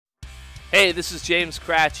Hey, this is James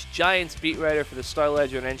Cratch, Giants beat writer for the Star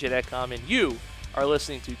Ledger and NJ.com, and you are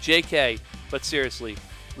listening to JK, but seriously,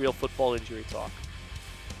 real football injury talk.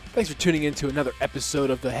 Thanks for tuning in to another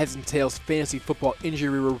episode of the Heads and Tails Fantasy Football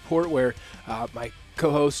Injury Report, where my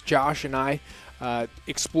co-host Josh and I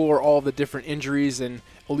explore all the different injuries and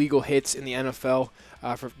illegal hits in the NFL.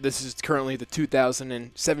 This is currently the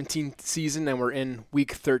 2017 season, and we're in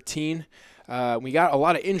Week 13. We got a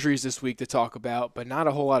lot of injuries this week to talk about, but not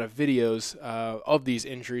a whole lot of videos of these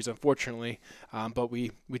injuries, unfortunately. But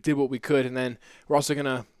we did what we could, and then we're also going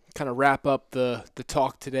to kind of wrap up the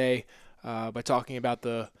talk today by talking about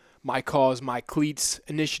the My Cause, My Cleats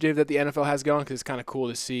initiative that the NFL has going, because it's kind of cool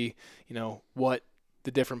to see, what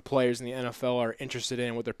the different players in the NFL are interested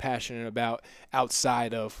in, what they're passionate about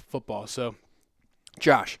outside of football. So,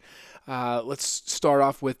 Josh, let's start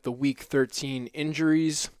off with the Week 13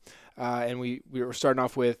 injuries. And we were starting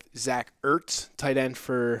off with Zach Ertz, tight end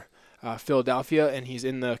for Philadelphia, and he's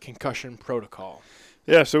in the concussion protocol.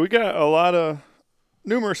 Yeah, so we got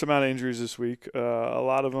numerous amount of injuries this week. A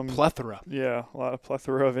lot of them. Plethora. Yeah, a lot of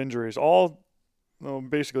plethora of injuries.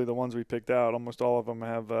 Basically the ones we picked out, almost all of them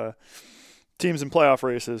have teams in playoff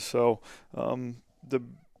races. So the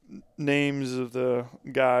names of the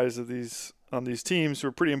guys on these teams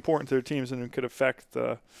were pretty important to their teams and it could affect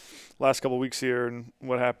the last couple of weeks here and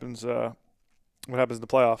what happens in the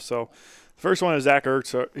playoffs. So the first one is Zach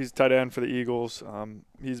Ertz. He's tight end for the Eagles.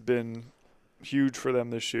 He's been huge for them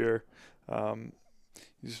this year.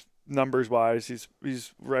 He's numbers wise,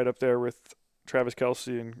 he's right up there with Travis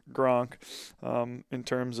Kelce and Gronk in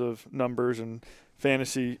terms of numbers and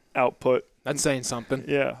fantasy output. That's saying something.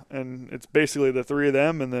 Yeah, and it's basically the three of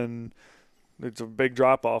them, and then it's a big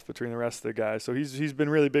drop off between the rest of the guys. So he's been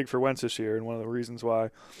really big for Wentz this year, and one of the reasons why,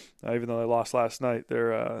 even though they lost last night,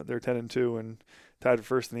 they're 10-2 and tied for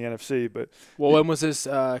first in the NFC. But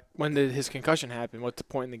when did his concussion happen? What's the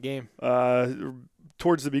point in the game?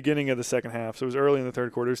 Towards the beginning of the second half, so it was early in the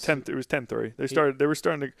third quarter. It was 10-3. They were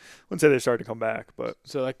starting to. I wouldn't say they started to come back, but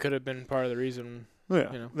so that could have been part of the reason.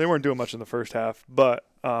 Yeah, They weren't doing much in the first half, but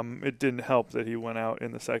it didn't help that he went out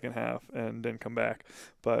in the second half and didn't come back.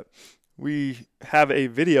 But we have a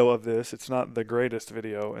video of this. It's not the greatest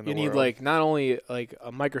video in the world. You need not only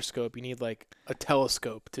a microscope, you need a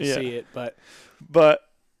telescope to see it. But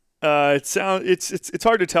it's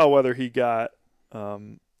hard to tell whether he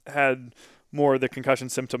had more of the concussion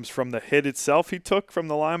symptoms from the hit itself he took from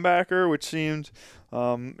the linebacker, which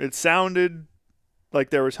it sounded like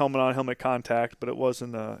there was helmet-on-helmet contact, but it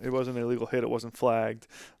wasn't an illegal hit. It wasn't flagged,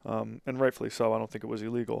 and rightfully so. I don't think it was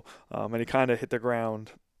illegal. And he kind of hit the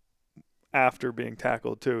ground after being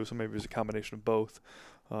tackled too, so maybe it was a combination of both.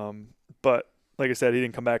 But like I said, he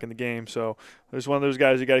didn't come back in the game, so there's one of those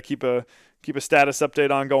guys you got to keep a status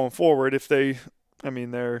update on going forward. The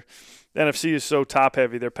NFC is so top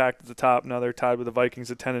heavy; they're packed at the top. Now they're tied with the Vikings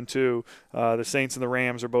at 10-2. The Saints and the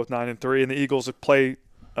Rams are both 9-3, and the Eagles play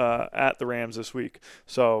at the Rams this week.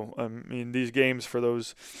 So these games for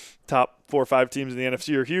those top 4 or 5 teams in the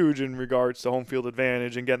NFC are huge in regards to home field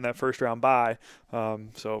advantage and getting that first round bye.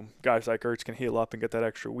 So guys like Ertz can heal up and get that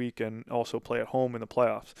extra week and also play at home in the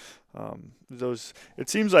playoffs. It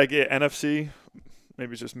seems like NFC.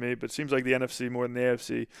 Maybe it's just me, but it seems like the NFC more than the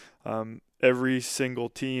AFC. Every single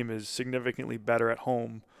team is significantly better at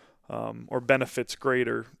home, or benefits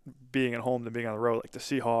greater being at home than being on the road. Like the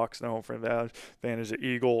Seahawks, no home field advantage, the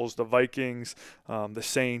Eagles, the Vikings, the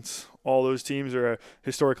Saints. All those teams are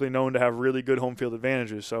historically known to have really good home field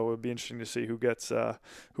advantages. So it would be interesting to see who ends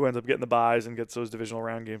up getting the byes and gets those divisional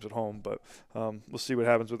round games at home. But we'll see what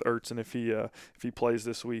happens with Ertz and if he plays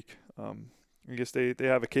this week. I guess they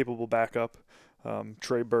have a capable backup.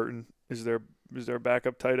 Trey Burton is their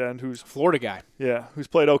backup tight end, who's Florida guy. Yeah, who's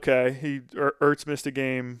played okay. Ertz missed a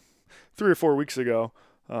game 3 or 4 weeks ago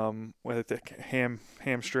with a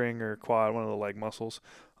hamstring or quad, one of the leg muscles.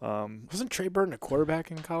 Wasn't Trey Burton a quarterback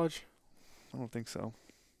in college? I don't think so.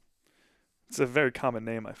 It's a very common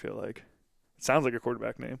name, I feel like. It sounds like a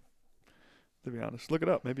quarterback name, to be honest. Look it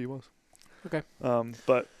up. Maybe he was. Okay.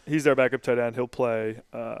 But he's their backup tight end. He'll play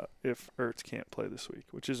if Ertz can't play this week,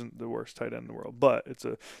 which isn't the worst tight end in the world, but it's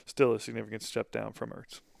still a significant step down from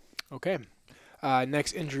Ertz. Okay.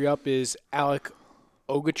 Next injury up is Alec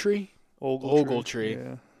Ogletree.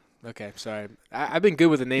 Yeah. Okay, sorry. I've been good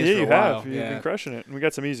with the names for a while. Yeah, you have. You've been crushing it. And we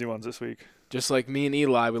got some easy ones this week. Just like me and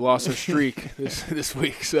Eli, we lost our streak this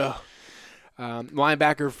week. So,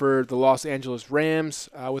 linebacker for the Los Angeles Rams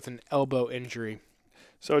with an elbow injury.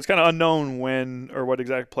 So it's kind of unknown when or what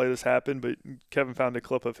exact play this happened, but Kevin found a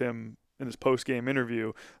clip of him in his post-game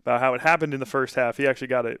interview about how it happened in the first half. He actually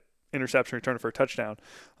got it interception return for a touchdown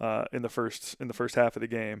in the first half of the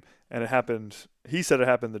game, and it happened. He said it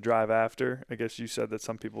happened the drive after. I guess you said that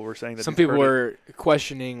some people were saying that some people were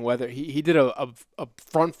questioning whether he did a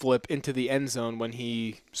front flip into the end zone when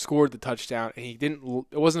he scored the touchdown, and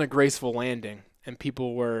it wasn't a graceful landing, and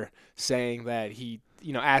people were saying that he,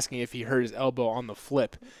 asking if he hurt his elbow on the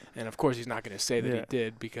flip, and of course he's not going to say that he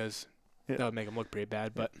did because that would make him look pretty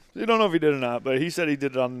bad. But you don't know if he did or not, but he said he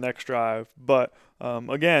did it on the next drive. But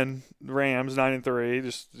again, Rams 9-3,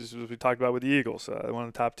 just as we talked about with the Eagles, one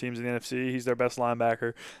of the top teams in the NFC. He's their best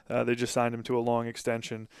linebacker. They just signed him to a long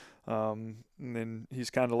extension. And then he's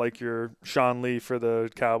kind of like your Sean Lee for the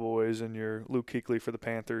Cowboys and your Luke Kuechly for the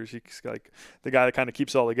Panthers. He's like the guy that kind of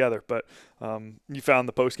keeps it all together. But you found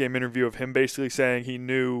the post-game interview of him basically saying he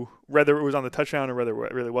knew, whether it was on the touchdown or whether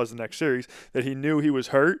it really was the next series, that he knew he was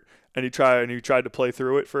hurt, and he tried to play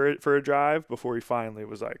through it for a drive before he finally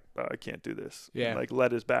was like, I can't do this. Yeah. And like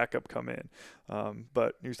let his backup come in.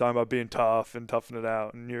 But he was talking about being tough and toughing it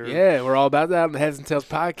out. And we're all about that on the Heads and Tails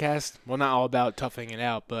podcast. Well, not all about toughing it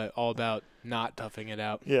out, but all about not toughing it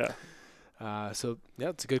out. Yeah. So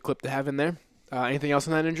it's a good clip to have in there. Anything else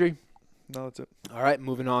on that injury? No, that's it. All right,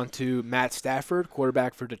 moving on to Matt Stafford,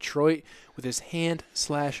 quarterback for Detroit, with his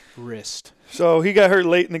hand/wrist. So he got hurt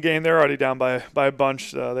late in the game. They're already down by a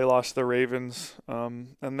bunch. They lost to the Ravens,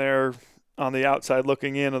 and they're on the outside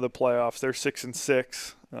looking in of the playoffs. They're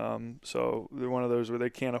 6-6. So they're one of those where they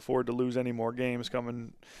can't afford to lose any more games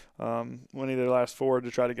coming, winning their last 4 to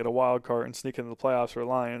try to get a wild card and sneak into the playoffs for the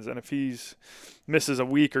Lions. And if he's misses a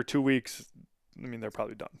week or 2 weeks, I mean, they're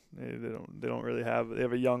probably done. They don't really have. They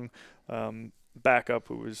have a young backup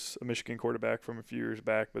who was a Michigan quarterback from a few years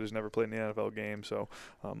back, but has never played in the NFL game. So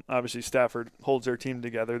obviously Stafford holds their team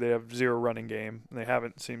together. They have 0 running game, and they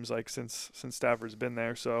haven't, seems like, since Stafford's been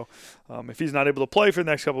there. So if he's not able to play for the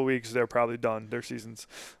next couple of weeks, they're probably done. Their season's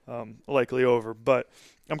likely over. But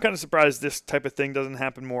I'm kind of surprised this type of thing doesn't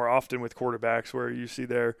happen more often with quarterbacks, where you see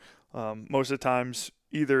their most of the times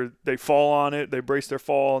either they fall on it, they brace their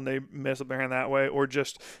fall, and they mess up their hand that way, or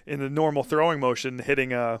just in the normal throwing motion,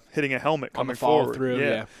 hitting a helmet coming forward. Through,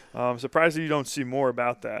 yeah. I'm surprised that you don't see more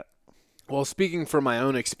about that. Well, speaking from my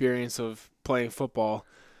own experience of playing football,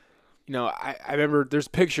 I remember there's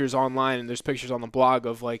pictures online and there's pictures on the blog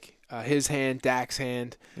of like his hand, Dak's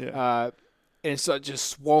hand, and it's just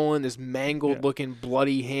swollen, this mangled-looking,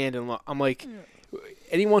 bloody hand, and I'm like,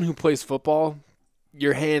 anyone who plays football,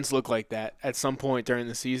 your hands look like that at some point during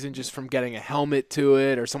the season, just from getting a helmet to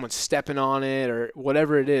it or someone stepping on it or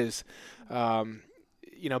whatever it is.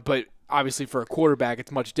 But obviously for a quarterback, it's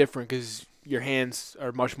much different because your hands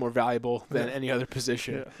are much more valuable than any other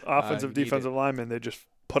position. Yeah. Offensive, defensive linemen, they just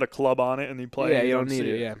put a club on it and you play. Yeah, you don't need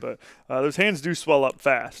it. Yeah, but those hands do swell up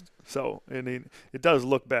fast, so it does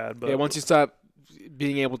look bad. But once you stop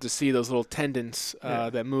being able to see those little tendons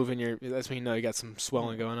that move in that's when you know you got some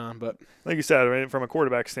swelling going on. But like you said, right, from a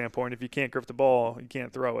quarterback standpoint, if you can't grip the ball, you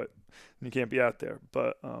can't throw it, and you can't be out there.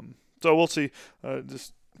 But so we'll see.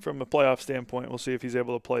 Just from a playoff standpoint, we'll see if he's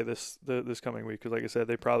able to play this coming week. Because like I said,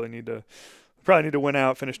 they probably need to win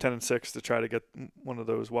out, finish 10-6 to try to get one of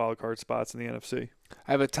those wild card spots in the NFC.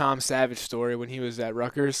 I have a Tom Savage story when he was at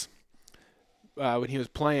Rutgers. When he was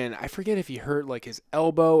playing, I forget if he hurt like his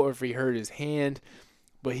elbow or if he hurt his hand,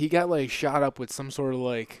 but he got like shot up with some sort of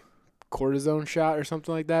like cortisone shot or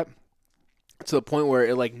something like that, to the point where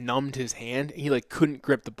it like numbed his hand and he like couldn't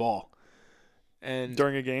grip the ball. And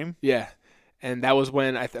during a game, yeah, and that was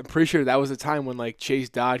when I'm pretty sure that was the time when like Chase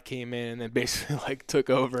Dodd came in and then basically like took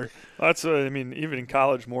over. That's even in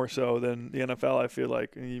college more so than the NFL. I feel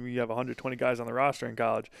like you have 120 guys on the roster in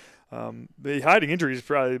college. The hiding injuries is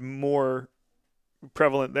probably more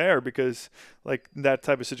prevalent there because like that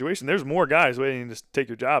type of situation, there's more guys waiting to take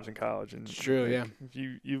your jobs in college. And it's true, yeah. If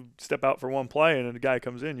you step out for one play and a guy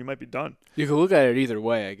comes in, you might be done. You can look at it either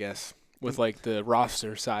way, I guess, with like the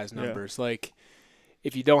roster size numbers. Yeah. Like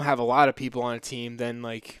if you don't have a lot of people on a team, then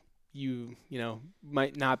like you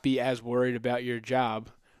might not be as worried about your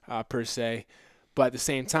job per se, but at the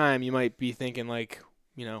same time you might be thinking like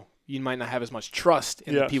you might not have as much trust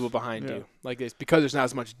in the people behind you. Like this, because there's not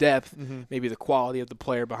as much depth, maybe the quality of the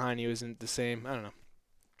player behind you isn't the same. I don't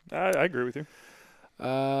know. I agree with you.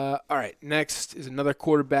 All right, next is another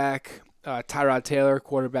quarterback, Tyrod Taylor,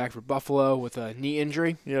 quarterback for Buffalo with a knee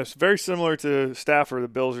injury. Yes, very similar to Stafford. The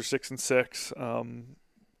Bills are 6-6.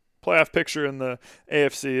 Playoff picture in the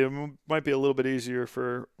AFC. It might be a little bit easier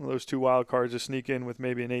for those two wild cards to sneak in with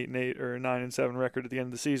maybe an 8-8 or a 9-7 record at the end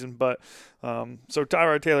of the season. But so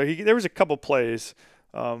Tyrod Taylor, there was a couple plays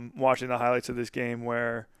watching the highlights of this game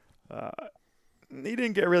where he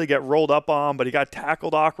didn't really get rolled up on, but he got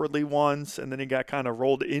tackled awkwardly once, and then he got kind of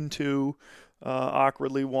rolled into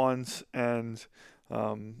awkwardly once, and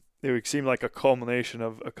it seemed like a culmination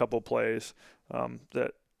of a couple plays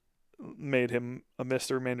that made him miss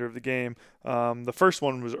the remainder of the game. The first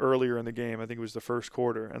one was earlier in the game. I think it was the first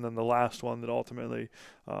quarter. And then the last one that ultimately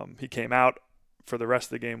he came out for the rest of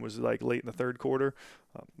the game was like late in the third quarter.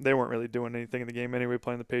 They weren't really doing anything in the game anyway,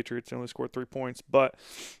 playing the Patriots. They only scored 3 points. But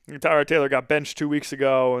Tyrod Taylor got benched 2 weeks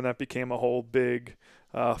ago, and that became a whole big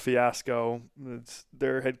fiasco.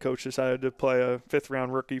 Their head coach decided to play a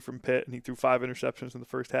fifth-round rookie from Pitt, and he threw 5 interceptions in the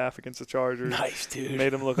first half against the Chargers. Nice, dude.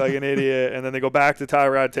 Made him look like an idiot. And then they go back to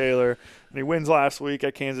Tyrod Taylor, and he wins last week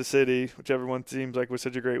at Kansas City, which everyone seems like was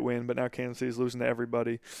such a great win, but now Kansas City's losing to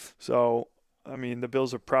everybody. So, I mean, the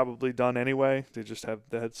Bills are probably done anyway. They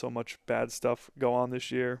had so much bad stuff go on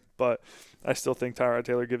this year. But I still think Tyrod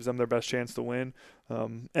Taylor gives them their best chance to win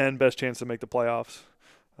and best chance to make the playoffs.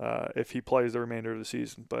 If he plays the remainder of the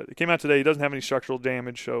season. But it came out today. He doesn't have any structural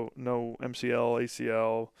damage, so no MCL,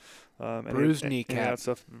 ACL. Bruised kneecap. That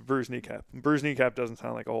stuff. Bruised kneecap. Bruised kneecap doesn't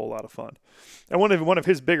sound like a whole lot of fun. And one of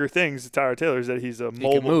his bigger things, Tyrod Taylor, is that he's a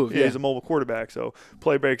mobile. He's a mobile quarterback. So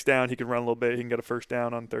play breaks down, he can run a little bit. He can get a first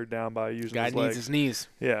down on third down by using his legs. Guy needs his knees.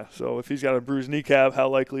 Yeah. So if he's got a bruised kneecap, how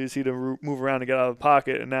likely is he to move around and get out of the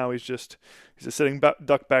pocket? And now he's a sitting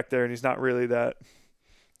duck back there, and he's not really that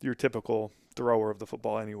your typical thrower of the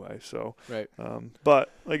football anyway. So, right.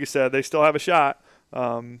 But like you said, they still have a shot.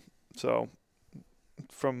 So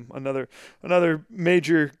from another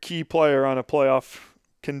major key player on a playoff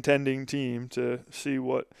contending team to see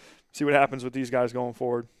what happens with these guys going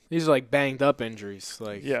forward. These are like banged up injuries.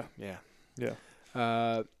 Like yeah.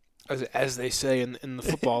 As they say in the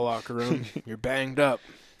football locker room, you're banged up.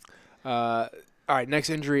 All right, next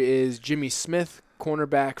injury is Jimmy Smith,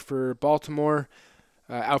 cornerback for Baltimore.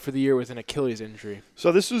 Out for the year with an Achilles injury.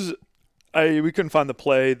 So this was, we couldn't find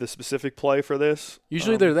the specific play for this.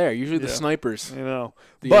 Usually they're there. Usually the snipers. The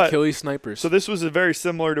Achilles snipers. So this was very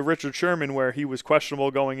similar to Richard Sherman, where he was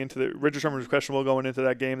questionable Richard Sherman was questionable going into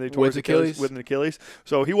that game. They tore his Achilles with an Achilles.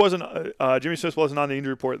 So he wasn't. Jimmy Smith wasn't on the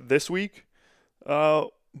injury report this week,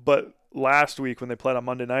 but last week when they played on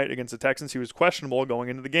Monday night against the Texans, he was questionable going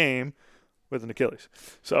into the game with an Achilles.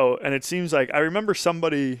 So, and it seems like I remember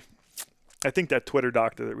somebody. I think that Twitter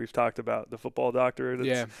doctor that we've talked about, the football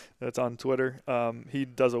doctor that's on Twitter, he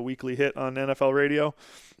does a weekly hit on NFL radio.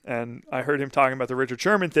 And I heard him talking about the Richard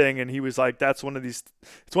Sherman thing, and he was like, it's one of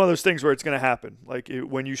those things where it's going to happen. Like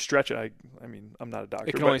when you stretch it, I mean, I'm not a doctor.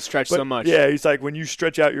 It can only stretch so much. Yeah, he's like, when you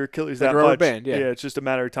stretch out your Achilles like that a rubber much, band, yeah, it's just a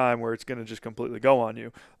matter of time where it's going to just completely go on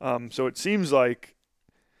you. So it seems like,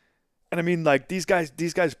 and I mean, like these guys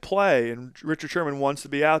play, and Richard Sherman wants to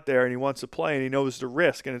be out there, and he wants to play, and he knows the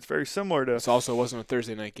risk, and it's very similar to. This also wasn't a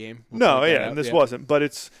Thursday night game. And this wasn't, but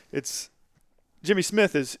it's Jimmy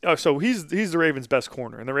Smith is. Oh, so he's the Ravens' best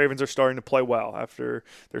corner, and the Ravens are starting to play well after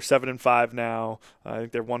they're 7-5 now. I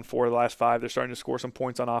think they've won 4 of the last 5. They're starting to score some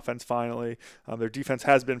points on offense finally. Their defense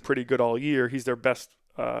has been pretty good all year. He's their best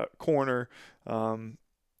corner.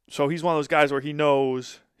 So he's one of those guys where he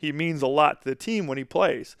knows he means a lot to the team when he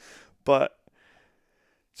plays. But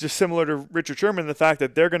just similar to Richard Sherman, the fact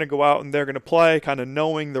that they're going to go out and they're going to play, kind of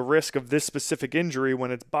knowing the risk of this specific injury when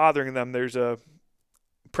it's bothering them, there's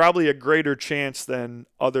probably a greater chance than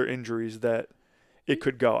other injuries that it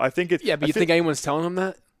could go. I think it. Yeah, but you think anyone's telling them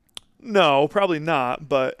that? No, probably not.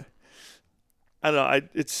 But I don't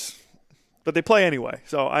know. But they play anyway.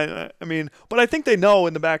 So I mean, but I think they know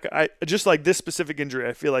in the back. Just like this specific injury,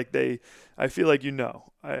 I feel like it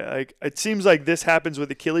seems like this happens with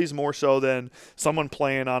Achilles more so than someone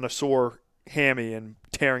playing on a sore hammy and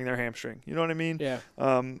tearing their hamstring. You know what I mean? Yeah.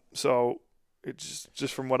 So it's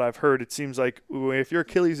just from what I've heard, it seems like if your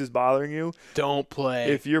Achilles is bothering you, don't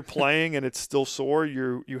play. If you're playing and it's still sore,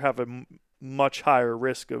 you have a much higher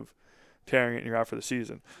risk of tearing it and you're out for the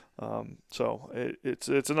season. So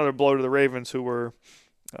it's another blow to the Ravens, who were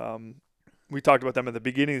we talked about them at the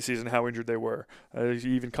beginning of the season, how injured they were.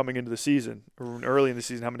 Even coming into the season, or early in the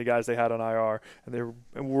season, how many guys they had on IR, and they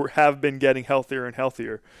have been getting healthier and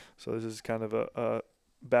healthier. So this is kind of a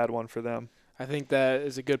bad one for them. I think that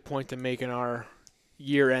is a good point to make in our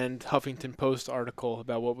year-end Huffington Post article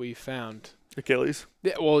about what we found. Achilles?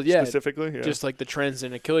 Yeah, well, yeah. Specifically? Yeah. Just like the trends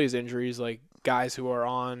in Achilles injuries, like guys who are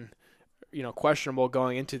on, questionable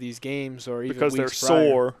going into these games or even because they're weeks prior.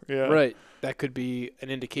 Sore. Yeah. Right. That could be an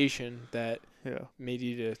indication that may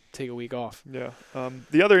need to take a week off. Yeah.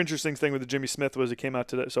 The other interesting thing with the Jimmy Smith was it came out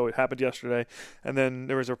today. So it happened yesterday. And then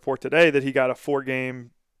there was a report today that he got a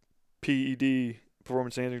 4-game PED,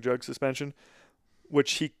 performance enhancing drug suspension,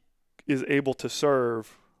 which he is able to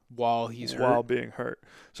serve while he's hurt. While being hurt.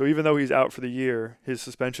 So even though he's out for the year, his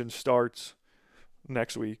suspension starts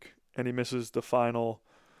next week, and he misses the final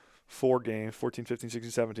 4 games, 14, 15,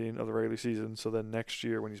 16, 17 of the regular season. So then next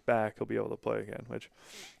year when he's back, he'll be able to play again, which,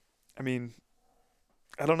 I mean,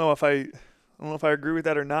 I don't know if I agree with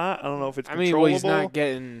that or not. I don't know if it's controllable. Well, he's not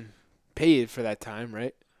getting paid for that time,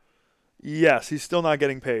 right? Yes, he's still not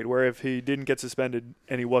getting paid, where if he didn't get suspended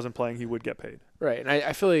and he wasn't playing, he would get paid. Right, and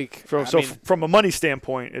I feel like from a money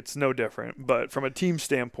standpoint, it's no different. But from a team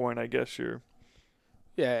standpoint, I guess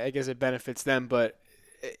I guess it benefits them. But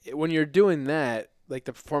when you're doing that, like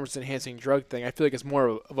the performance-enhancing drug thing, I feel like it's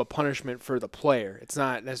more of a punishment for the player. It's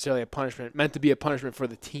not necessarily a punishment meant to be a punishment for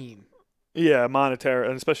the team. Yeah, monetary,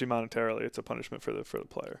 and especially monetarily, it's a punishment for the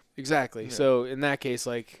player. Exactly. Yeah. So in that case,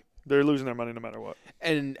 like, they're losing their money no matter what.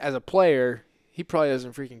 And as a player, he probably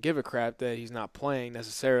doesn't freaking give a crap that he's not playing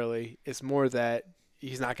necessarily. It's more that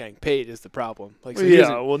he's not getting paid is the problem. Like,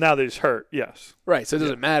 so well, now that he's hurt, yes. Right, so it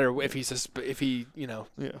doesn't matter if if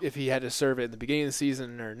he had to serve it in the beginning of the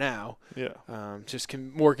season or now. Yeah. Just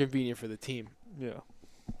more convenient for the team. Yeah.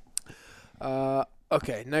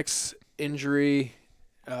 Okay, next injury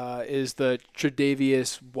is the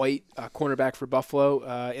Tre'Davious White cornerback for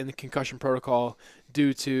Buffalo in the concussion protocol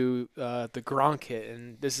due to the Gronk hit,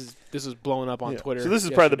 and this is blowing up on Twitter. So this is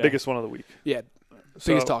probably the biggest one of the week. Yeah,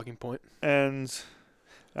 biggest talking point. And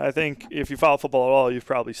I think if you follow football at all, you've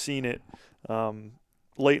probably seen it.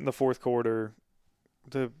 Late in the fourth quarter,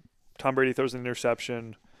 Tom Brady throws an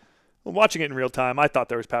interception. Watching it in real time, I thought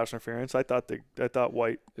there was pass interference. I thought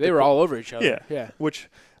White. They were all over each other. Yeah. Which,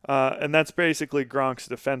 and that's basically Gronk's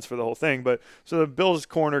defense for the whole thing. But so the Bills'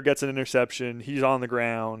 corner gets an interception. He's on the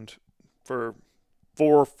ground for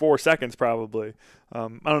 4 seconds probably. I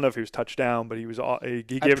don't know if he was touched down, but he was. I'm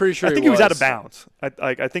pretty sure. I think he was out of bounds.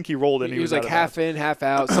 I think he rolled in. He was like half in, half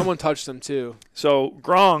out. Someone touched him too. So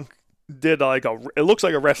Gronk did it looks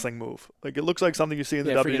like a wrestling move. Like it looks like something you see in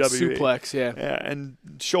the WWE. Suplex, yeah, and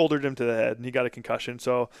shouldered him to the head, and he got a concussion.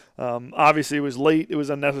 So obviously it was late. It was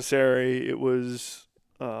unnecessary. It was.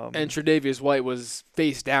 And Tre'Davious White was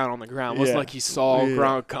face down on the ground. It wasn't like he saw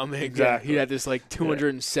Gronk coming. Exactly. He had this like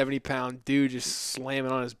 270-pound dude just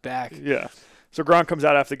slamming on his back. Yeah. So Gronk comes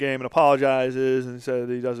out after the game and apologizes and said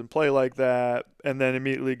he doesn't play like that, and then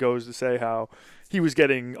immediately goes to say how he was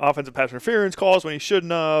getting offensive pass interference calls when he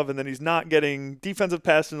shouldn't have, and then he's not getting defensive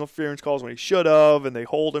pass interference calls when he should have, and they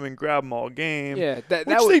hold him and grab him all game. Yeah,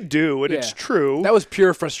 they do, and it's true. That was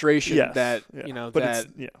pure frustration. Yes. But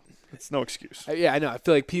it's no excuse. I know. I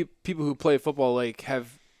feel like people who play football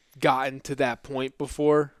have gotten to that point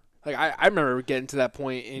before. Like I remember getting to that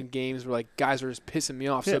point in games where like guys were just pissing me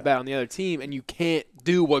off so bad on the other team, and you can't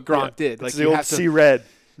do what Gronk did. Like you have to see red.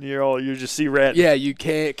 You just see red. Yeah, you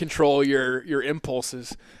can't control your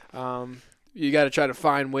impulses. You got to try to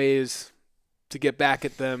find ways to get back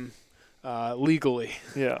at them legally.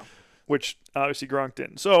 Yeah, which obviously Gronk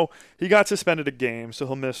didn't. So he got suspended a game, so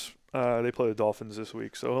he'll miss. They play the Dolphins this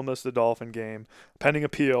week, so he'll miss the Dolphin game pending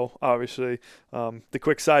appeal. Obviously, the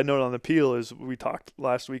quick side note on the appeal is we talked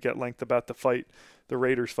last week at length about the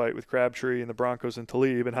Raiders fight with Crabtree and the Broncos and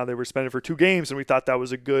Talib, and how they were suspended for 2 games, and we thought that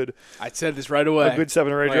was a good. I said this right away. A good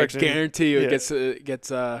 7 or 8 direction. I guarantee you it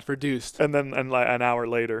gets reduced. And then an hour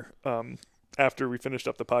later, after we finished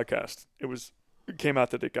up the podcast, it came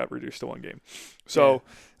out that it got reduced to 1 game. So.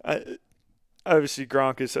 Obviously,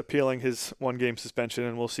 Gronk is appealing his 1-game suspension,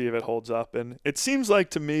 and we'll see if it holds up. And it seems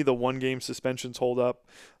like to me the 1-game suspensions hold up,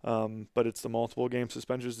 but it's the multiple game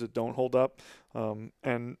suspensions that don't hold up.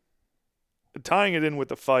 And tying it in with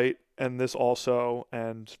the fight and this also,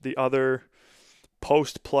 and the other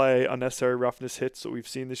post-play unnecessary roughness hits that we've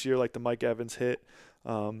seen this year, like the Mike Evans hit.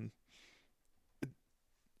 No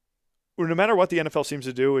matter what the NFL seems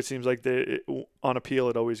to do, it seems like on appeal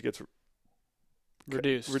it always gets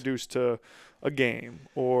reduced to a game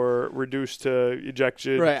or reduced to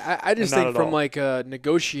ejection. Right. I just think from like a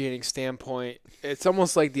negotiating standpoint, it's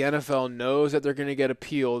almost like the NFL knows that they're going to get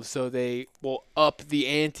appealed, so they will up the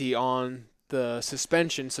ante on the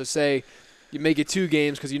suspension. So say you make it 2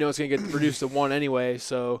 games because you know it's going to get reduced to 1 anyway.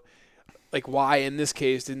 So like why in this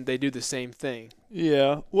case didn't they do the same thing?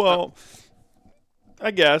 Yeah. Well,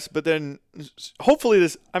 I guess, but then hopefully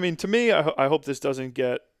this – I mean, to me, I hope this doesn't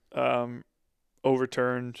get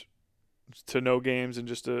overturned to no games and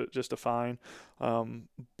just a fine.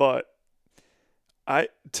 But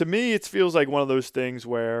to me, it feels like one of those things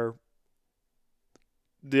where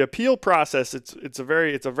the appeal process, it's a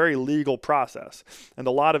very legal process, and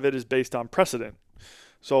a lot of it is based on precedent.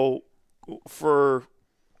 So for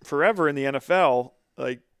forever in the NFL,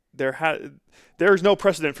 like there's no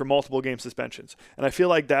precedent for multiple game suspensions, and I feel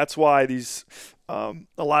like that's why these a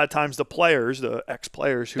lot of times the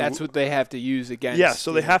ex-players who that's what they have to use against. Yeah,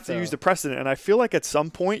 so they have to use the precedent, and I feel like at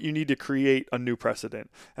some point you need to create a new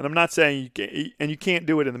precedent. And I'm not saying you can't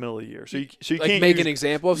do it in the middle of the year. So you like can't make an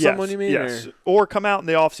example of someone, you mean? Yes, or come out in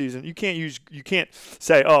the offseason. You can't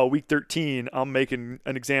say, oh, week 13, I'm making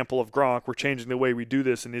an example of Gronk. We're changing the way we do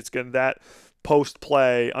this, and it's going that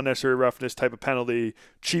post-play unnecessary roughness type of penalty,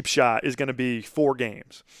 cheap shot is going to be 4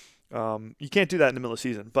 games. You can't do that in the middle of the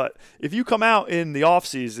season. But if you come out in the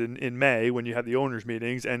offseason in May when you have the owners'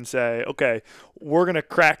 meetings and say, okay, we're going to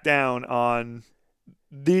crack down on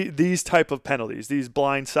these type of penalties, these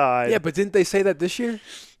blind side. Yeah, but didn't they say that this year?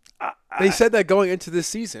 They said that going into this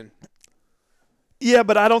season. Yeah,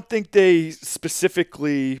 but I don't think they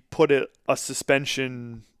specifically put a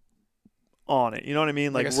suspension on it. You know what I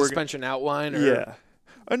mean? Like a suspension outline? Or yeah.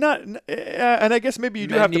 Or not, and I guess maybe you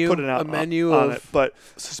do have to put it out a menu on of it, but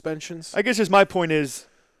suspensions. I guess just my point is,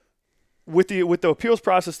 with the appeals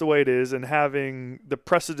process the way it is, and having the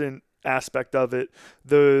precedent aspect of it,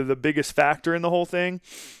 the biggest factor in the whole thing.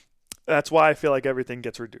 That's why I feel like everything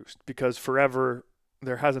gets reduced, because forever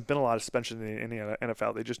there hasn't been a lot of suspension in the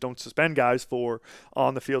NFL. They just don't suspend guys for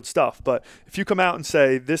on the field stuff. But if you come out and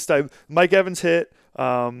say this type, Mike Evans hit,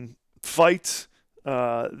 fights.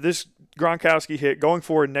 This Gronkowski hit, going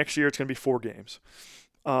forward next year, it's going to be 4 games.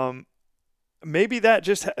 Maybe that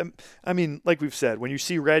just I mean, like we've said, when you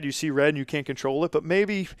see red and you can't control it. But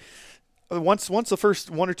maybe once the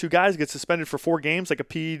first 1 or 2 guys get suspended for 4 games, like a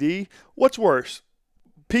PED, what's worse,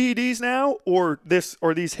 PEDs now or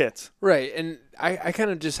these hits? Right, and I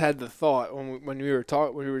kind of just had the thought when we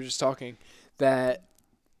were just talking that,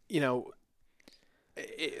 you know,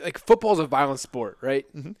 like football's a violent sport, right?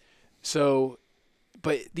 Mm-hmm. So.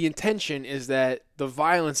 But the intention is that the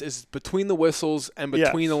violence is between the whistles and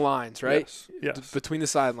between the lines, right? Yes. Between the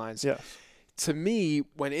sidelines. Yes. To me,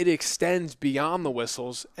 when it extends beyond the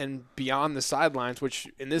whistles and beyond the sidelines, which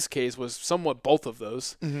in this case was somewhat both of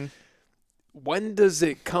those, mm-hmm. when does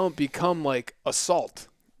it become like assault?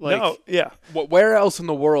 Like, no, yeah. Where else in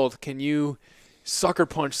the world can you sucker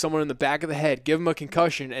punch someone in the back of the head, give them a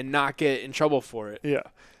concussion, and not get in trouble for it? Yeah.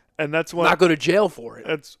 And that's when not go to jail for it.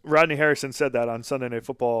 That's Rodney Harrison said that on Sunday Night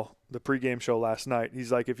Football, the pregame show last night.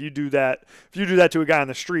 He's like, if you do that to a guy on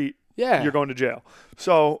the street, you're going to jail.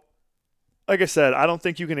 So, like I said, I don't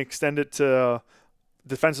think you can extend it to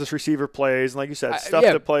defenseless receiver plays and, like you said, stuff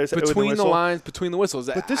that plays between the lines, between the whistles.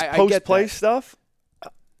 But this post-play stuff,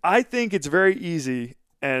 I think it's very easy,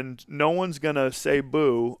 and no one's gonna say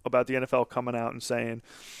boo about the NFL coming out and saying,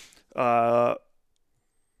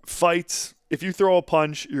 fights. If you throw a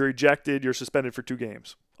punch, you're ejected, you're suspended for 2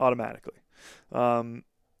 games automatically.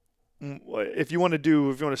 If you want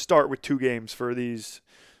to start with 2 games for these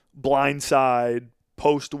blindside,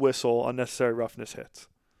 post-whistle, unnecessary roughness hits.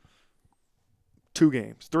 2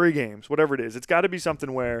 games, 3 games, whatever it is. It's got to be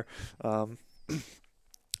something where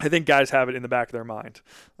I think guys have it in the back of their mind.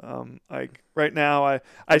 Like right now,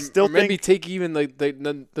 I still think maybe take even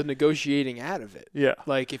the negotiating out of it. Yeah.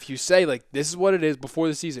 Like if you say like this is what it is before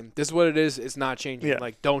the season, this is what it is. It's not changing. Yeah.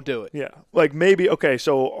 Like don't do it. Yeah. Like maybe okay.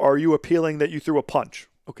 So are you appealing that you threw a punch?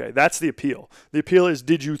 Okay, that's the appeal. The appeal is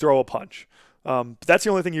did you throw a punch? That's the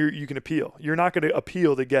only thing you can appeal. You're not going to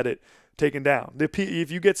appeal to get it taken down.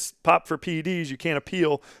 If you get popped for PEDs, you can't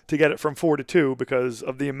appeal to get it from 4 to 2 because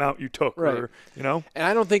of the amount you took. Right. Or, you know? And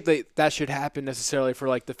I don't think that should happen necessarily for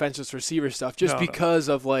like defenseless receiver stuff, just because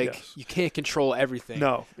of like you can't control everything.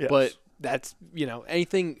 No. Yes. But that's, you know,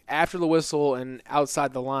 anything after the whistle and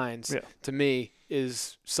outside the lines to me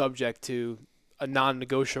is subject to a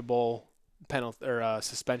non-negotiable penalty or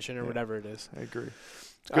suspension or whatever it is. I agree.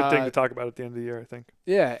 It's a good thing to talk about at the end of the year, I think.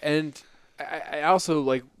 Yeah, and I also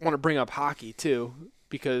like want to bring up hockey too,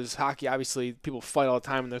 because hockey obviously people fight all the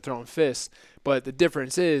time when they're throwing fists, but the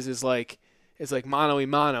difference is like it's like mano a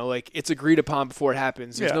mano, like it's agreed upon before it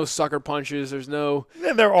happens. There's no sucker punches. There's no.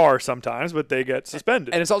 And there are sometimes, but they get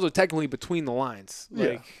suspended. And it's also technically between the lines.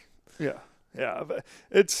 Like, yeah.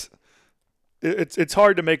 It's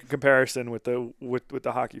hard to make a comparison with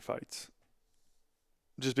the hockey fights,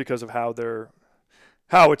 just because of how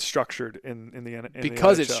it's structured in the NFL.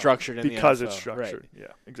 Because it's structured in the NFL. Because it's structured. Right.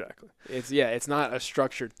 Yeah, exactly. It's not a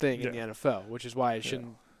structured thing in the NFL, which is why it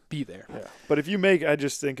shouldn't be there. Yeah. But if you make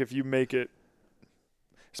it,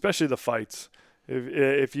 especially the fights,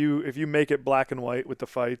 if you make it black and white with the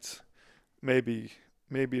fights, maybe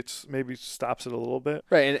it stops it a little bit.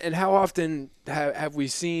 Right. And how often have we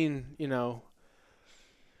seen, you know,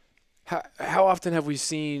 how often have we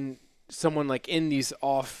seen someone like in these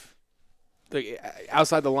off, like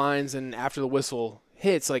outside the lines and after the whistle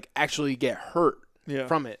hits like actually get hurt Yeah.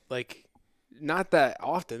 from it. Like not that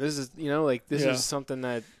often. This is this Yeah. is something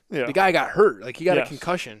that Yeah. the guy got hurt. Like he got a Yes.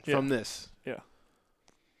 concussion Yeah. from this. Yeah.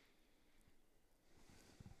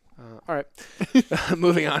 All right.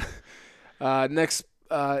 Moving on. Next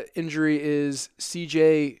injury is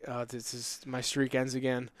CJ. This is my streak ends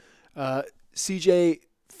again. CJ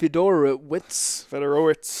Fedorowicz.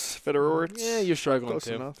 Yeah, you're struggling Close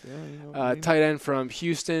too. enough. Yeah, you know what I mean. Tight end from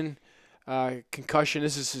Houston. Concussion.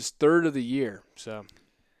 This is his third of the year. So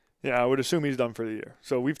Yeah, I would assume he's done for the year.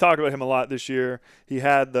 So we've talked about him a lot this year. He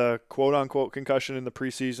had the quote-unquote concussion in the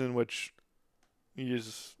preseason, which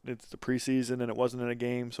it's the preseason and it wasn't in a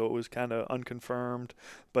game, so it was kind of unconfirmed.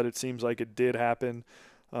 But it seems like it did happen.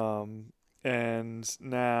 And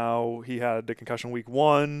now he had the concussion week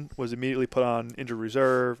 1, was immediately put on injured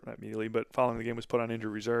reserve. Not immediately, but following the game was put on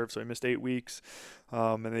injured reserve, so he missed 8 weeks.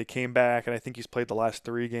 And they came back, and I think he's played the last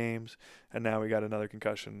 3 games, and now we got another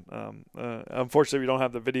concussion. Unfortunately, we don't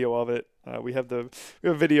have the video of it. We have a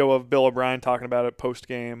video of Bill O'Brien talking about it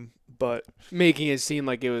post-game, but making it seem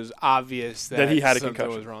like it was obvious that he had a something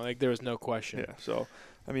concussion. was wrong. Like there was no question. yeah. So,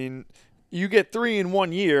 I mean, you get 3 in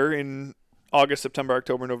 1 year in August, September,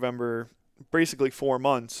 October, November, basically 4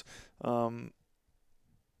 months. Well,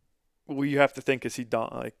 you have to think, is he done?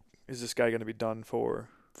 Like, is this guy going to be done for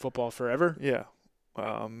Football forever. Yeah.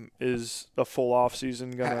 Is a full off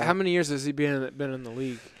season gonna? How many years has he been in the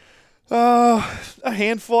league? A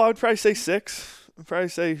handful. I would probably say 6. I'd probably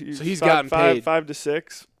say So he's five, gotten paid. 5 to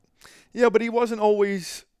 6. Yeah, but he wasn't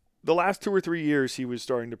always. The last 2 or 3 years he was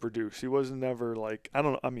starting to produce. He wasn't never like I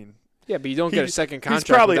don't know. I mean, Yeah, but you don't get a second he's contract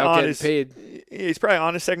probably without on getting his, paid He's probably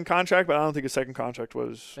on his second contract, but I don't think his second contract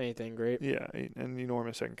was. anything great. Yeah, an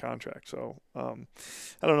enormous second contract. So I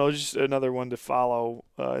don't know, just another one to follow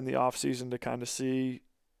in the off season to kind of see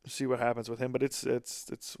what happens with him. But it's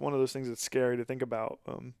one of those things that's scary to think about.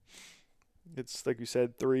 It's like you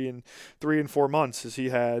said, 3 and 4 months. Is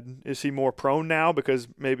he more prone now because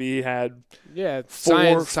maybe he had Yeah,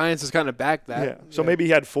 4 science has kind of backed that. yeah. So maybe he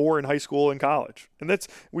had 4 in high school and college, and that's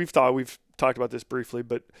we've talked about this briefly,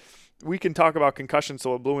 but we can talk about concussions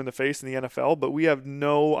so it blew in the face in the NFL, but we have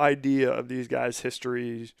no idea of these guys'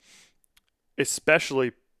 histories,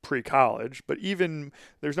 especially pre-college. But even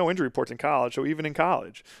there's no injury reports in college, so even in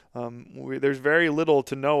college, there's very little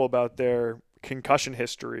to know about their concussion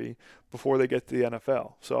history before they get to the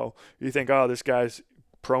NFL. So you think, oh, this guy's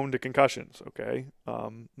prone to concussions. Okay,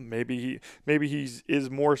 maybe is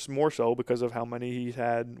more so because of how many he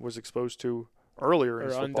was exposed to earlier in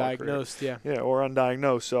his football career. Undiagnosed. Yeah, or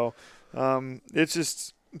undiagnosed. So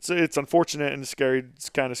it's unfortunate and scary. It's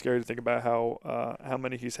kind of scary to think about how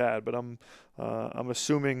many he's had. But I'm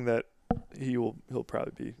assuming that he'll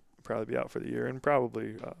probably be out for the year and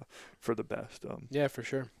probably for the best. Yeah, for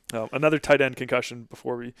sure. Another tight end concussion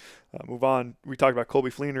before we move on. We talked about Colby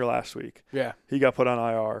Fleener last week. Yeah, He got put on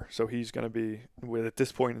IR, so he's going to be at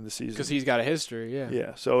this point in the season. because he's got a history. Yeah.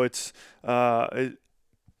 Yeah, so it's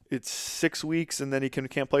 6 weeks, and then he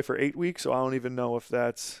can't play for 8 weeks. So I don't even know if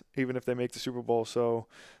that's even if they make the Super Bowl. So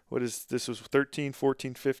this was 13,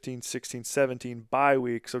 14, 15, 16, 17 bye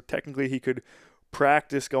week. So technically he could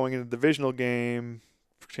practice going into the divisional game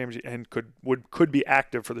and could be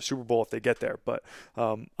active for the Super Bowl if they get there. But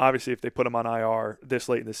obviously, if they put him on IR this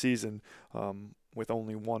late in the season, with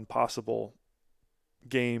only one possible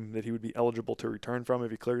game that he would be eligible to return from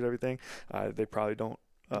if he clears everything, they probably don't.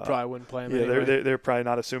 Probably wouldn't play him. Yeah, anyway. they're probably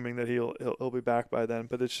not assuming that he'll be back by then.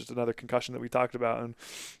 But it's just another concussion that we talked about, and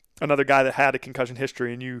another guy that had a concussion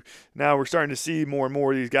history. And now we're starting to see more and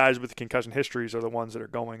more of these guys with concussion histories are the ones that are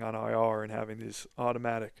going on IR and having these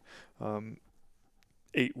automatic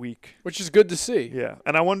 8-week, which is good to see. Yeah,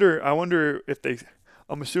 and I wonder if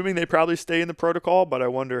I'm assuming they probably stay in the protocol, but I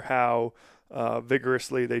wonder how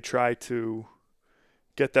vigorously they try to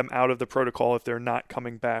get them out of the protocol if they're not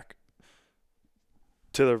coming back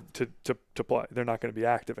to play. They're not going to be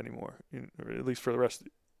active anymore, at least for the rest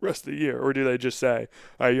of the year. Or do they just say,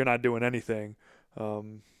 "All right, you're not doing anything"? I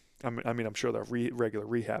mean, I'm sure they're regular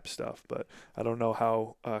rehab stuff, but I don't know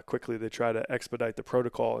how quickly they try to expedite the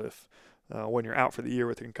protocol if when you're out for the year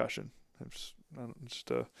with a concussion.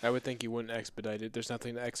 I would think you wouldn't expedite it. There's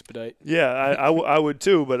nothing to expedite. Yeah, I would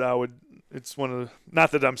too, but I would. It's one of the.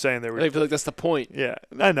 Not that I'm saying they were. I feel like that's the point. Yeah,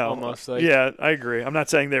 I know. Almost like. Yeah, I agree. I'm not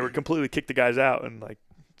saying they would completely kick the guys out and like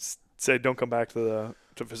say don't come back to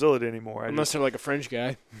the facility anymore. Unless they're like a French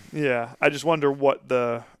guy. Yeah, I just wonder what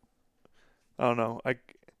the. I don't know.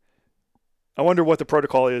 I wonder what the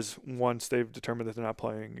protocol is once they've determined that they're not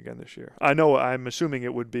playing again this year. I'm assuming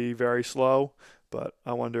it would be very slow, but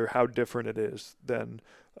I wonder how different it is than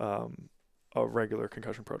a regular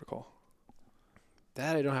concussion protocol.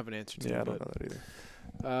 That I don't have an answer to. Yeah, I don't know that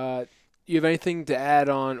either. You have anything to add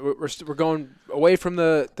on? We're going away from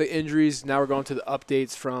the injuries. Now we're going to the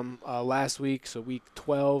updates from last week, so week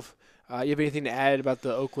 12. You have anything to add about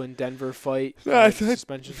the Oakland-Denver fight?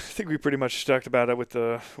 Suspensions? I think we pretty much talked about it with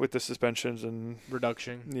the suspensions and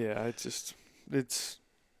reduction. Yeah, it's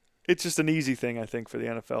just an easy thing, I think, for the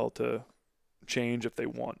NFL to change if they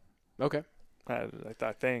want. Okay.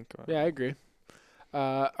 I think. Yeah, I agree.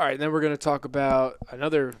 All right, then we're going to talk about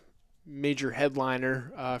another major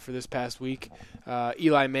headliner for this past week.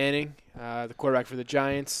 Eli Manning, the quarterback for the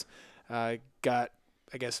Giants, got,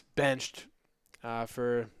 I guess, benched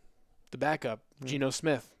for the backup, Geno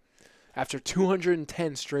Smith, after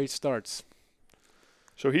 210 straight starts.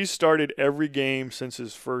 So he's started every game since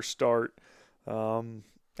his first start.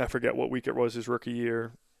 I forget what week it was his rookie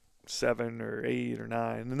year, 7 or 8 or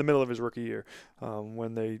 9, in the middle of his rookie year,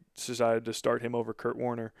 when they decided to start him over Kurt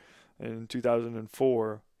Warner in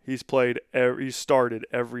 2004. He's started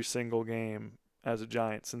every single game as a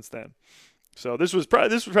Giant since then. So this was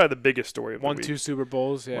probably the biggest story of the week. Won 2 Super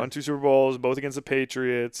Bowls, yeah. Won 2 Super Bowls, both against the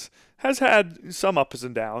Patriots. Has had some ups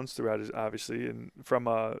and downs throughout his, obviously, and from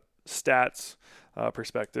a stats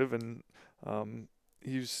perspective, and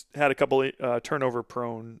he's had a couple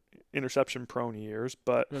turnover-prone, interception-prone years.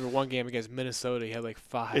 But remember one game against Minnesota, he had like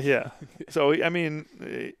 5. Yeah. So I mean,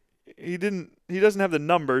 he doesn't have the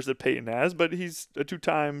numbers that Peyton has, but he's a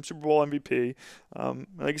 2-time Super Bowl MVP.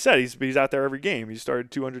 Like I said, he's out there every game. He started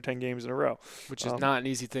 210 games in a row, which is not an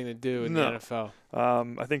easy thing to do in the NFL.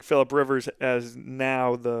 I think Phillip Rivers is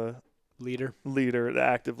now the leader, the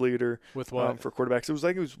active leader with what for quarterbacks. It was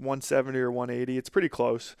 170 or 180. It's pretty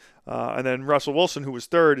close. And then Russell Wilson, who was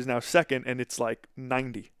third, is now second, and it's like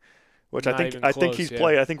 90. Which I think he's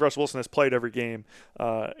played. I think Russell Wilson has played every game,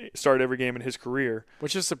 started every game in his career.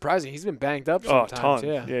 Which is surprising. He's been banged up sometimes. Oh, a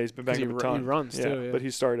ton. Yeah, he's been banged up a ton. He runs too. Yeah. But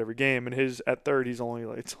he's started every game, and his at third, it's only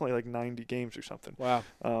like 90 games or something. Wow.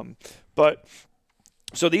 But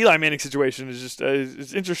so the Eli Manning situation is just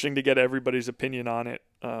it's interesting to get everybody's opinion on it,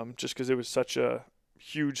 just because it was such a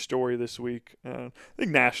huge story this week. I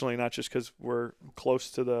think nationally, not just because we're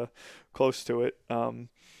close to it.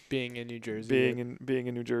 Being in New Jersey, being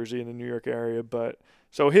in New Jersey in the New York area, but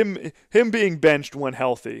so him being benched when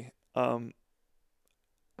healthy, from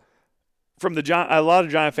a lot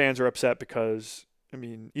of Giant fans are upset because I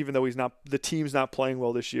mean, even though the team's not playing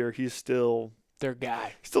well this year, he's still their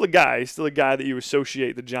guy. He's still a guy. He's still a guy that you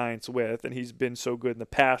associate the Giants with, and he's been so good in the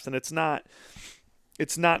past. And it's not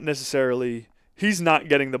necessarily. He's not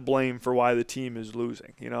getting the blame for why the team is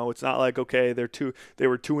losing. You know, it's not like, okay, they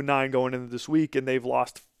were 2-9 going into this week and they've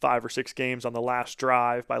lost 5 or 6 games on the last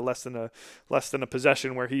drive by less than a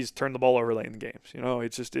possession where he's turned the ball over late in the games. You know,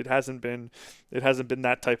 it hasn't been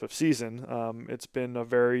that type of season. It's been a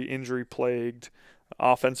very injury plagued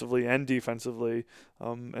offensively and defensively,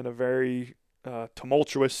 and a very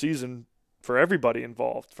tumultuous season for everybody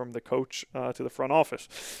involved, from the coach to the front office.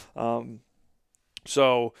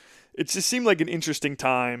 So it just seemed like an interesting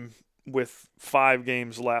time with 5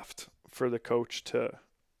 games left for the coach to.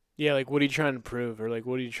 Yeah, like what are you trying to prove, or like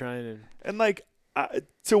what are you trying to? And like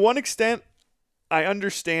to one extent, I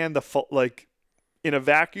understand in a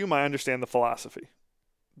vacuum, I understand the philosophy,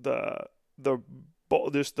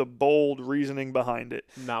 just the bold reasoning behind it.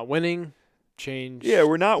 Not winning, change. Yeah,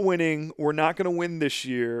 we're not winning. We're not going to win this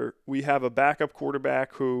year. We have a backup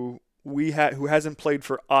quarterback who hasn't played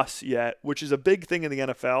for us yet, which is a big thing in the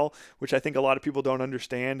NFL, which I think a lot of people don't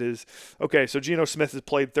understand is, okay, so Geno Smith has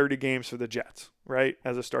played 30 games for the Jets, right,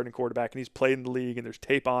 as a starting quarterback, and he's played in the league, and there's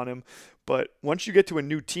tape on him. But once you get to a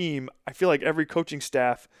new team, I feel like every coaching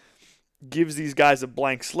staff gives these guys a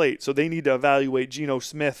blank slate, so they need to evaluate Geno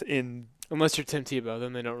Smith in. Unless you're Tim Tebow,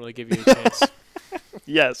 then they don't really give you a chance.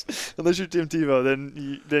 Yes, unless you're Tim Tebow,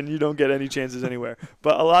 then you don't get any chances anywhere.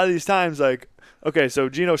 But a lot of these times, like, okay, so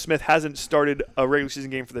Geno Smith hasn't started a regular season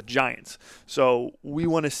game for the Giants, so we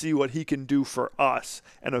want to see what he can do for us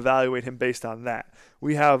and evaluate him based on that.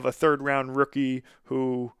 We have a third-round rookie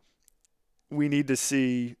who we need to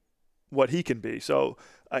see what he can be. So,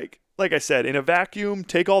 like I said, in a vacuum,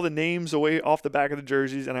 take all the names away off the back of the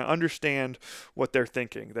jerseys, and I understand what they're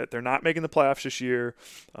thinking, that they're not making the playoffs this year.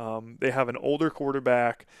 They have an older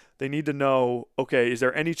quarterback. They need to know, okay, is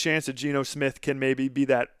there any chance that Geno Smith can maybe be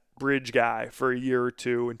that bridge guy for a year or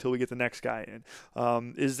two until we get the next guy in?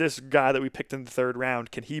 Is this guy that we picked in the 3rd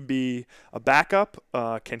round, can he be a backup?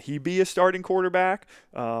 Can he be a starting quarterback?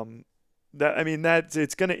 It's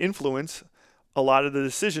going to influence a lot of the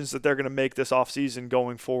decisions that they're going to make this offseason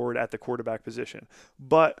going forward at the quarterback position.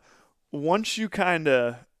 But once you kind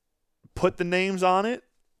of put the names on it,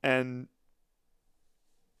 and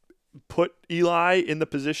put Eli in the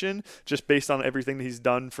position just based on everything that he's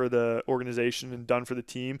done for the organization and done for the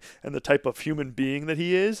team and the type of human being that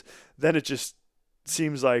he is, then it just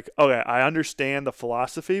seems like, okay, I understand the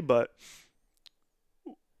philosophy, but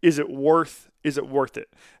is it worth it?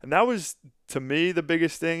 And that was, to me, the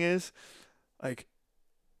biggest thing is, like,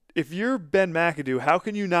 if you're Ben McAdoo, how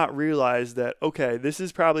can you not realize that, okay, this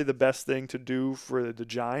is probably the best thing to do for the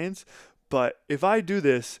Giants, but if I do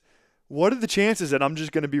this, what are the chances that I'm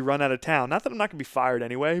just going to be run out of town? Not that I'm not going to be fired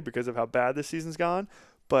anyway because of how bad this season's gone,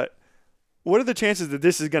 but what are the chances that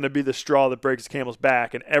this is going to be the straw that breaks the camel's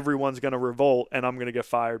back and everyone's going to revolt and I'm going to get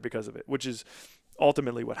fired because of it, which is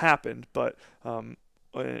ultimately what happened. But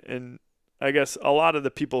and I guess a lot of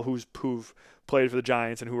the people who've played for the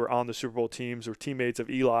Giants and who are on the Super Bowl teams or teammates of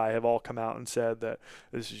Eli have all come out and said that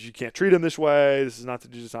you can't treat him this way. This is not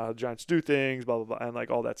how the Giants do things, blah, blah, blah, and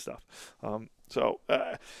like all that stuff.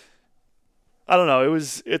 I don't know. It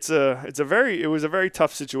was a very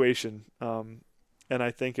tough situation, and I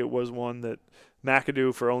think it was one that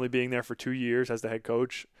McAdoo, for only being there for 2 years as the head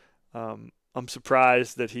coach, I'm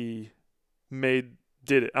surprised that he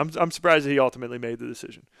did it. I'm surprised that he ultimately made the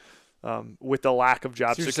decision with the lack of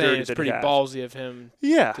job security. It's that pretty he has. Ballsy of him.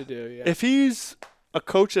 Yeah. To do. Yeah. If he's a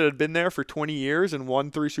coach that had been there for 20 years and won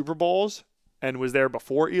 3 Super Bowls and was there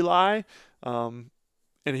before Eli, and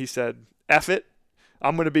he said, "F it,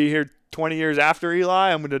 I'm going to be here 20 years after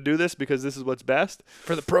Eli. I'm going to do this because this is what's best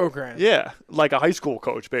for the program." Yeah, like a high school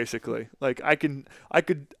coach, basically. Like I could.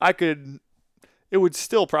 It would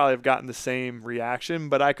still probably have gotten the same reaction,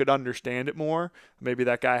 but I could understand it more. Maybe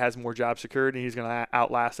that guy has more job security and he's going to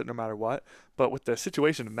outlast it no matter what. But with the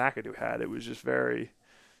situation McAdoo had, it was very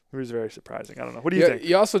surprising. I don't know. What do you think?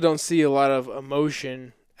 You also don't see a lot of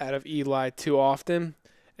emotion out of Eli too often.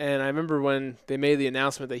 And I remember when they made the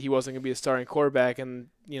announcement that he wasn't going to be a starting quarterback, and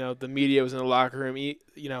the media was in the locker room,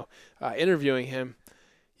 interviewing him.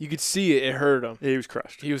 You could see it hurt him. He was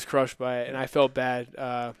crushed. He was crushed by it, and I felt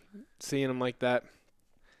bad seeing him like that.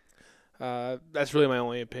 That's really my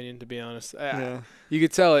only opinion, to be honest. You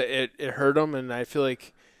could tell it hurt him, and I feel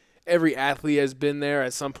like every athlete has been there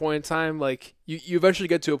at some point in time. Like you eventually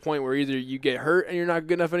get to a point where either you get hurt and you're not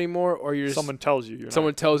good enough anymore, or someone tells you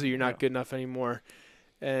you're not good enough anymore.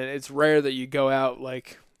 And it's rare that you go out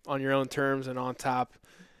like on your own terms and on top.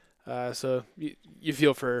 So you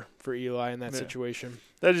feel for Eli in that situation.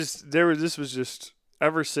 This was just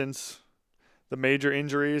ever since the major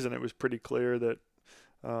injuries, and it was pretty clear that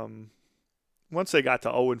once they got to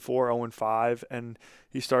 0-4, 0-5, and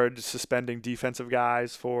he started suspending defensive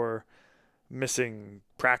guys for missing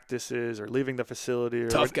practices or leaving the facility, or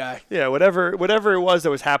tough guy. Yeah, whatever it was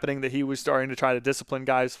that was happening that he was starting to try to discipline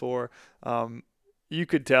guys for. You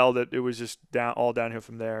could tell that it was just all downhill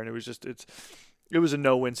from there, and it was a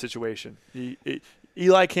no-win situation.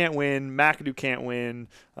 Eli can't win, McAdoo can't win.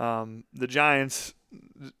 The Giants,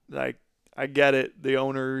 like, I get it. The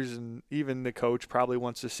owners and even the coach probably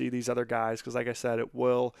wants to see these other guys because, like I said, it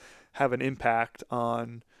will have an impact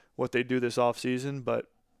on what they do this offseason, but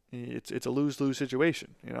it's a lose-lose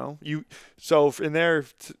situation, So in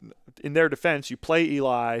their defense, you play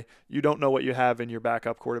Eli, you don't know what you have in your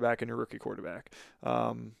backup quarterback and your rookie quarterback.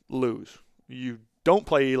 Lose. You don't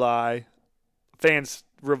play Eli, fans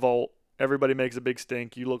revolt, everybody makes a big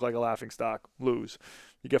stink, you look like a laughingstock. Lose.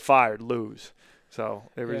 You get fired. Lose. So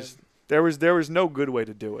there was no good way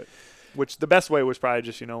to do it. Which the best way was probably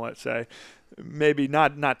just, say, maybe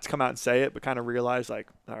not come out and say it, but kind of realize, like,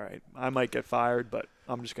 all right, I might get fired, but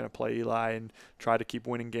I'm just going to play Eli and try to keep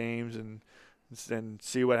winning games and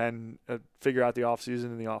see what and figure out the offseason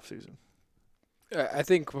in the offseason. I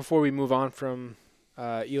think before we move on from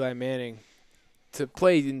Eli Manning, to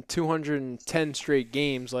play in 210 straight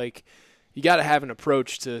games, like, you got to have an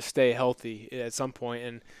approach to stay healthy at some point.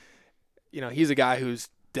 And, he's a guy who's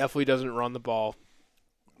definitely doesn't run the ball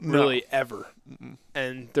really ever. Mm-mm.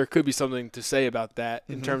 And there could be something to say about that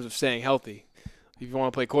in terms of staying healthy. If you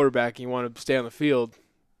want to play quarterback and you want to stay on the field,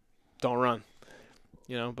 don't run.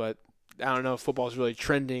 But I don't know if football is really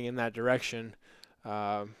trending in that direction.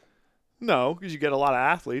 No, because you get a lot of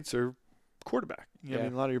athletes or quarterback. I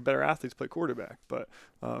mean, a lot of your better athletes play quarterback. But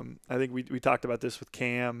I think we talked about this with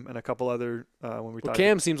Cam and a couple other when we talked.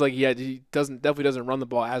 Cam seems like he definitely doesn't run the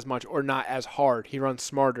ball as much or not as hard. He runs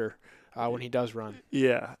smarter when he does run.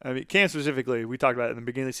 Yeah, I mean, Cam specifically, we talked about it in the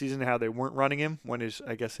beginning of the season how they weren't running him when his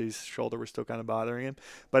shoulder was still kind of bothering him.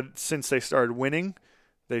 But since they started winning,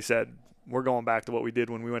 they said, we're going back to what we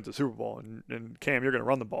did when we went to the Super Bowl. And Cam, you're going to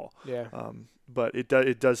run the ball. Yeah. But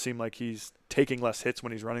it does seem like he's taking less hits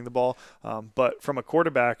when he's running the ball. But from a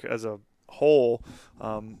quarterback as a whole,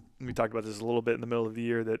 we talked about this a little bit in the middle of the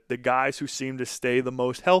year, that the guys who seem to stay the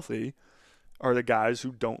most healthy are the guys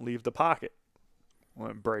who don't leave the pocket.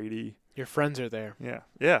 Brady. Your friends are there.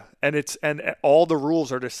 Yeah, and all the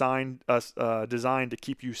rules are designed to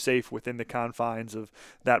keep you safe within the confines of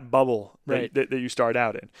that bubble that you start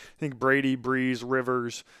out in. I think Brady, Breeze,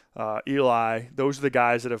 Rivers, Eli, those are the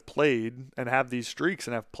guys that have played and have these streaks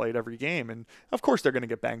and have played every game. And of course they're going to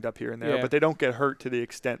get banged up here and there, but they don't get hurt to the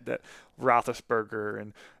extent that Roethlisberger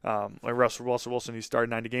and like Russell Wilson. He started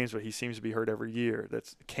 90 games, but he seems to be hurt every year.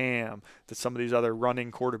 That's Cam. That some of these other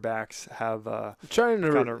running quarterbacks have.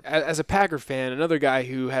 As a Packer fan, another guy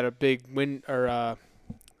who had a big win or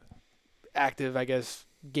active, I guess,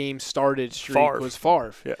 game started streak was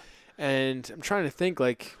Favre. Yeah. And I'm trying to think,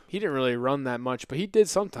 like, he didn't really run that much, but he did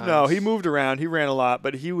sometimes. No, he moved around. He ran a lot,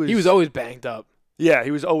 but he was always banged up. Yeah, he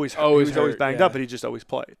was always hurt, banged up, but he just always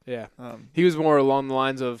played. Yeah. He was more along the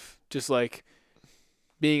lines of just like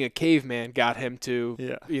being a caveman got him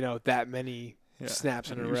to, that many snaps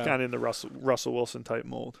in a row. He was kind of in the Russell Wilson type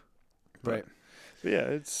mold. Right. But yeah,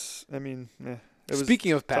 it was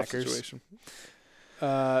Speaking of a tough Packers, situation.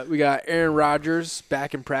 We got Aaron Rodgers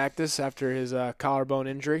back in practice after his collarbone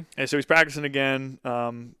injury. And so he's practicing again.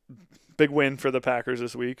 Big win for the Packers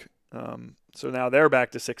this week. So now they're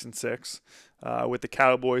back to 6-6 with the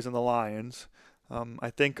Cowboys and the Lions.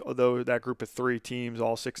 I think although that group of 3 teams,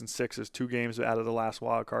 all 6-6, is 2 games out of the last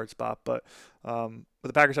wild card spot. But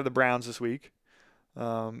the Packers have the Browns this week.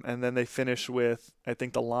 And then they finish with, I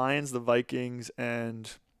think, the Lions, the Vikings, and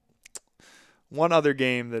one other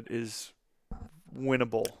game that is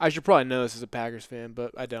winnable. I should probably know this as a Packers fan,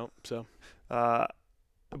 but I don't. So,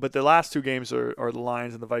 but the last 2 games are the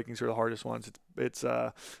Lions and the Vikings are the hardest ones. It's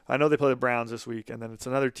I know they play the Browns this week, and then it's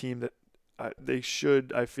another team that they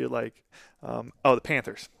should. I feel like the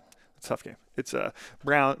Panthers. It's a tough game. It's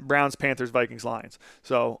Browns, Panthers, Vikings, Lions.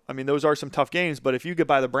 So I mean those are some tough games. But if you get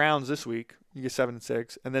by the Browns this week, you get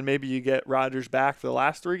 7-6, and then maybe you get Rodgers back for the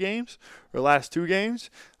last 3 games or the last 2 games.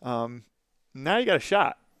 Now you got a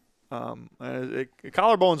shot.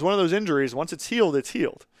 Collarbone's one of those injuries. Once it's healed, it's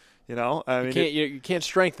healed. I mean, you can't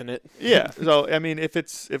strengthen it. Yeah. So I mean, if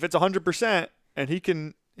it's 100% and he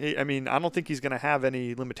can, I mean, I don't think he's going to have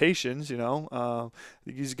any limitations. He's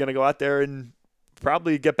going to go out there and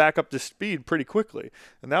probably get back up to speed pretty quickly.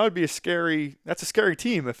 And that would be a scary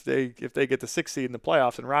team if they get the 6th seed in the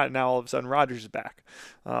playoffs and now all of a sudden Rodgers is back.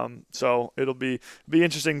 So it'll be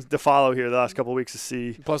interesting to follow here the last couple of weeks to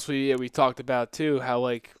see. Plus we talked about too how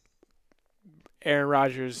like Aaron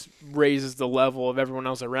Rodgers raises the level of everyone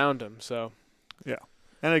else around him. So yeah,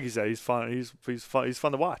 and like you said, he's fun. He's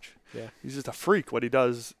fun to watch. Yeah, he's just a freak. What he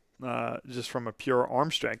does, just from a pure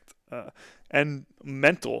arm strength and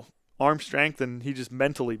mental arm strength, and he just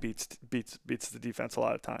mentally beats the defense a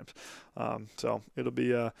lot of times. So it'll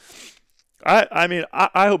be. I mean,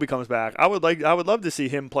 I hope he comes back. I would love to see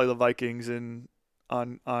him play the Vikings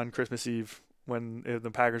on Christmas Eve when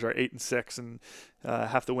the Packers are 8-6 and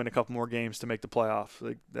have to win a couple more games to make the playoffs.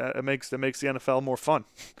 Like that, it makes the NFL more fun.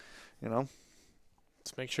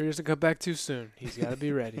 Let's make sure he doesn't come back too soon. He's got to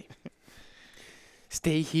be ready.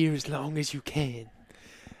 Stay here as long as you can.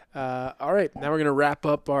 All right, now we're going to wrap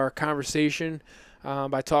up our conversation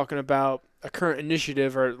by talking about a current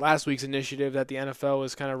initiative or last week's initiative that the NFL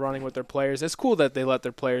was kind of running with their players. It's cool that they let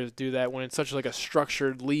their players do that when it's such like a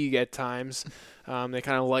structured league at times. They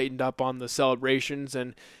kind of lightened up on the celebrations,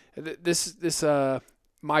 and this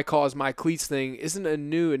My Cause, My Cleats thing isn't a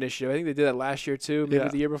new initiative. I think they did that last year too, maybe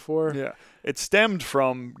the year before. Yeah, it stemmed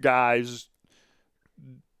from guys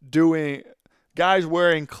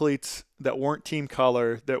wearing cleats that weren't team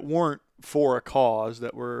color, that weren't for a cause,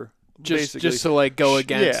 that were just to like go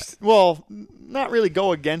against. Yeah. Well, not really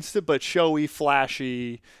go against it, but showy,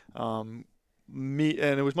 flashy. And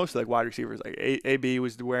it was mostly like wide receivers. Like AB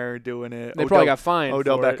was doing it. They probably got fined.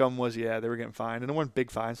 Odell Beckham was, they were getting fined, and it weren't big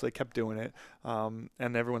fines, so they kept doing it. And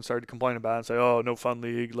everyone started complaining about it and say, "Oh, no fun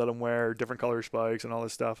league. Let them wear different color spikes and all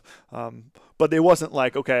this stuff." But it wasn't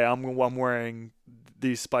like, okay, I'm wearing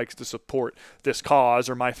these spikes to support this cause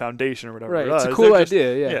or my foundation or whatever. Right, it's a cool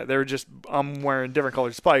idea. Yeah, they're just I'm wearing different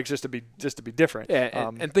colored spikes just to be different. Yeah,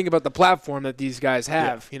 and think about the platform that these guys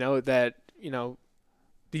have.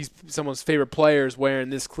 Someone's favorite players wearing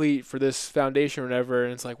this cleat for this foundation or whatever,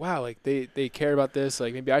 and it's like, wow, like they care about this.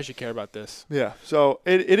 Like maybe I should care about this. Yeah, so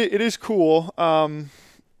it is cool.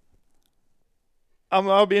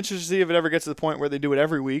 I'll be interested to see if it ever gets to the point where they do it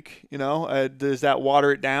every week. Does that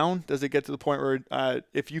water it down? Does it get to the point where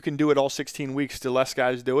if you can do it all 16 weeks, do less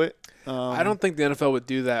guys do it? I don't think the NFL would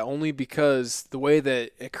do that, only because the way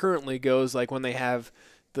that it currently goes, like when they have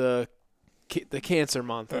the the cancer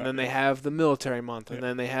month, and then they have the military month, and Yeah.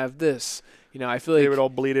 then they have this. I feel like They would all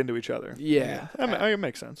bleed into each other. Yeah. It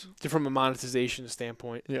makes sense. from a monetization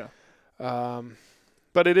standpoint. Yeah. Um,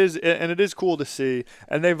 But it is cool to see,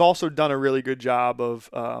 and they've also done a really good job of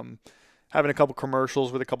having a couple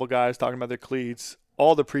commercials with a couple guys talking about their cleats.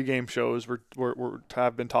 All the pregame shows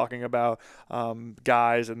have been talking about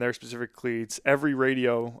guys and their specific cleats. Every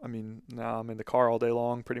radio, I mean, now I'm in the car all day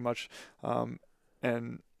long, pretty much,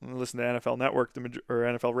 and listen to NFL Network or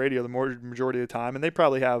NFL Radio the majority of the time, and they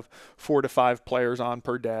probably have 4 to 5 players on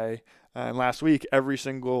per day. And last week, every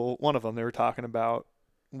single one of them, they were talking about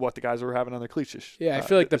what the guys were having on their cleats. I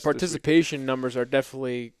feel like the participation numbers are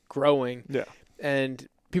definitely growing. Yeah. And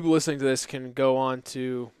people listening to this can go on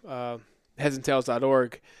to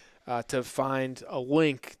headsandtails.org to find a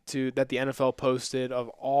link that the NFL posted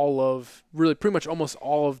of really pretty much almost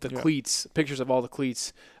all of the cleats, pictures of all the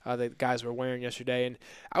cleats that guys were wearing yesterday. And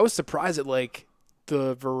I was surprised at like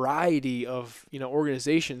the variety of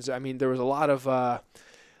organizations. I mean, there was a lot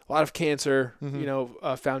of cancer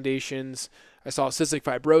foundations. I saw cystic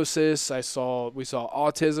fibrosis. We saw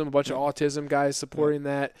autism, a bunch of autism guys supporting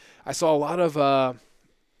that. I saw a lot of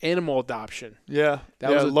animal adoption. Yeah.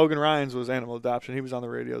 That was Logan Ryan's was animal adoption. He was on the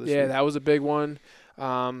radio this week. Yeah, that was a big one.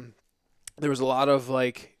 There was a lot of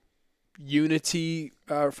like unity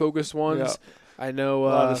focused ones. Yeah. I know a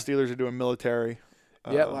lot of the Steelers are doing military.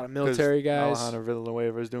 A lot of military guys. Alejandro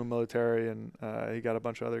Villanueva is doing military, and he got a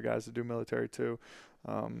bunch of other guys that do military too.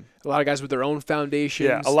 A lot of guys with their own foundations.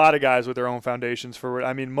 Yeah, a lot of guys with their own foundations.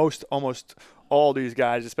 Almost all these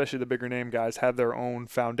guys, especially the bigger name guys, have their own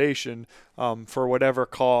foundation for whatever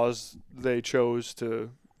cause they chose to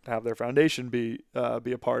have their foundation be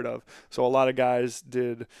a part of. So a lot of guys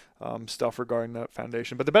did stuff regarding that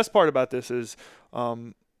foundation. But the best part about this is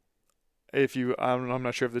I'm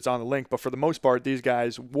not sure if it's on the link, but for the most part, these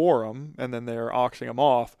guys wore them, and then they're auctioning them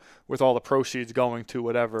off with all the proceeds going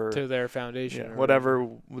to their foundation, whatever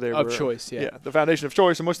they of were choice. Yeah, the foundation of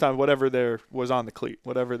choice, and most times whatever there was on the cleat,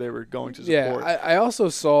 whatever they were going to support. Yeah, I also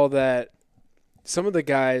saw that some of the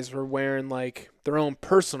guys were wearing like their own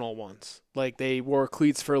personal ones, like they wore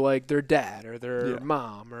cleats for like their dad or their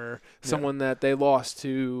mom or someone that they lost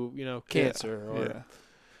to cancer or.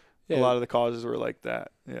 A lot of the causes were like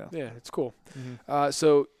that. Yeah, it's cool. Mm-hmm.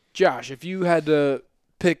 So, Josh, if you had to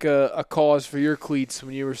pick a cause for your cleats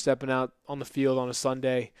when you were stepping out on the field on a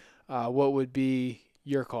Sunday, what would be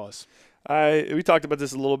your cause? We talked about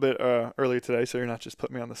this a little bit earlier today, so you're not just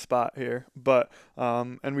putting me on the spot here. But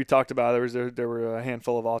and we talked about there were a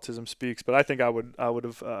handful of Autism Speaks, but I think I would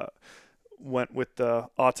have went with the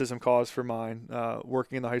autism cause for mine.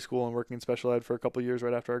 Working in the high school and working in special ed for a couple of years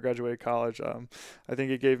right after I graduated college, I think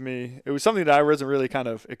it was something that I wasn't really kind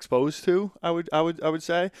of exposed to. I would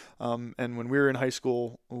say, and when we were in high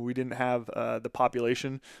school, we didn't have the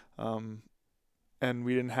population. And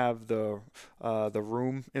we didn't have the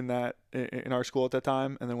room in our school at that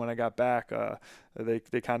time. And then when I got back,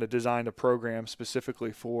 they kind of designed a program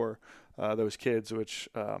specifically for those kids, which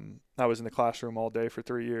I was in the classroom all day for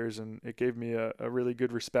 3 years, and it gave me a really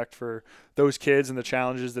good respect for those kids and the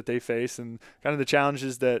challenges that they face, and kind of the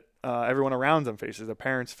challenges that everyone around them faces, the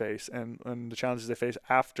parents face, and the challenges they face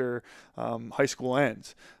after high school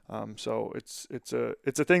ends. So it's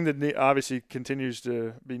a thing that obviously continues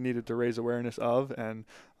to be needed to raise awareness of, and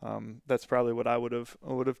that's probably what I would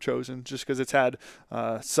have chosen, just because it's had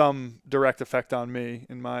some direct effect on me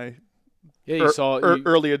in my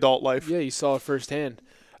early adult life. Yeah, you saw it firsthand.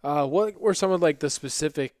 What were some of like the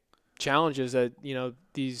specific challenges that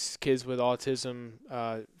these kids with autism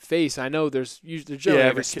face? I know there's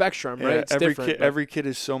generally a spectrum, right? It's different. Every kid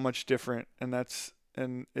is so much different, and it's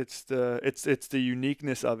the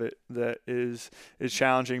uniqueness of it that is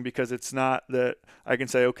challenging, because it's not that I can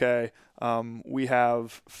say, okay, we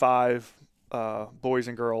have 5 boys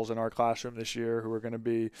and girls in our classroom this year who are going to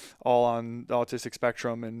be all on the autistic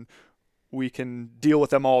spectrum, and we can deal with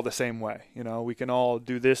them all the same way. We can all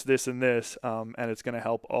do this, this, and this, and it's going to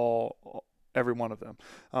help every one of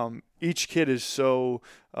them. Each kid is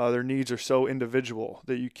their needs are so individual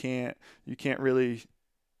that you can't really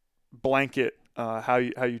blanket how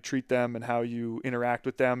you treat them and how you interact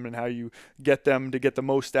with them and how you get them to get the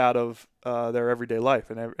most out of their everyday life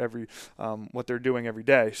and every what they're doing every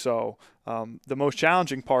day. So the most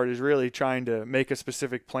challenging part is really trying to make a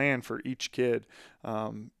specific plan for each kid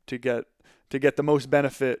to get the most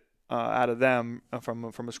benefit out of them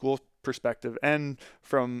from a school perspective and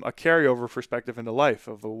from a carryover perspective into life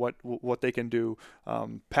of what they can do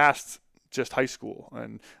past just high school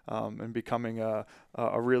and becoming a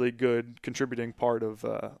really good contributing part of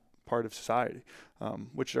part of society,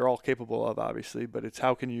 which they're all capable of, obviously. But it's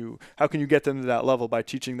how can you get them to that level by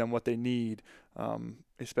teaching them what they need,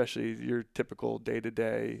 especially your typical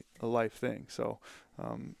day-to-day life thing. So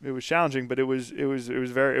it was challenging, but it was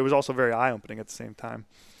also very eye-opening at the same time.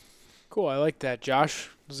 Cool. I like that, Josh.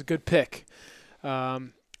 It was a good pick.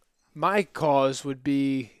 My cause would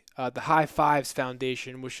be the High Fives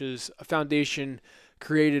Foundation, which is a foundation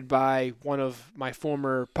created by one of my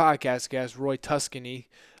former podcast guests, Roy Tuscany,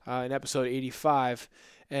 in episode 85.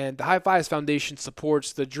 And the High Fives Foundation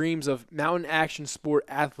supports the dreams of mountain action sport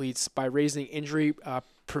athletes by raising injury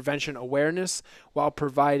prevention awareness while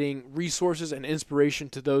providing resources and inspiration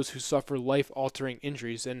to those who suffer life-altering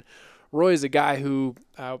injuries. And Roy is a guy who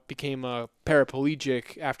became a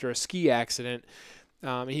paraplegic after a ski accident.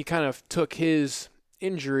 He kind of took his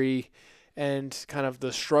injury and kind of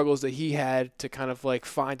the struggles that he had to kind of like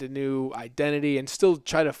find a new identity and still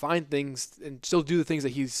try to find things and still do the things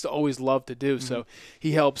that he's always loved to do. Mm-hmm. So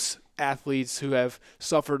he helps athletes who have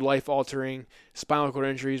suffered life-altering spinal cord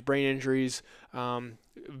injuries, brain injuries,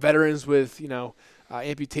 veterans with,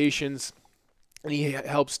 amputations. And he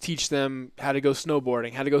helps teach them how to go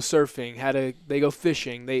snowboarding, how to go surfing, they go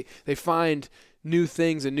fishing. They find new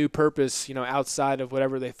things and new purpose, outside of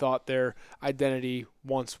whatever they thought their identity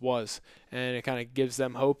once was. And it kind of gives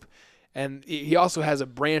them hope. And he also has a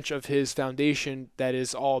branch of his foundation that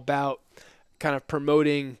is all about kind of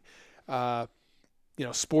promoting,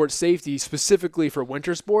 sports safety specifically for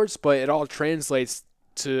winter sports, but it all translates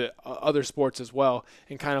to other sports as well.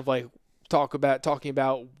 And kind of like talking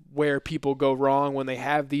about where people go wrong when they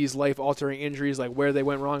have these life-altering injuries, like where they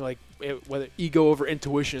went wrong, like whether ego over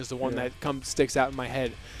intuition is the one that sticks out in my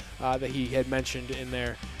head that he had mentioned in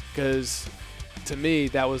there. Because to me,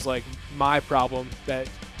 that was like my problem that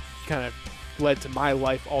kind of led to my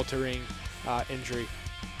life-altering injury.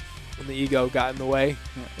 When the ego got in the way,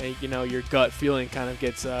 and, your gut feeling kind of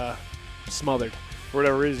gets smothered. For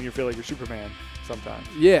whatever reason, you feel like you're Superman sometimes.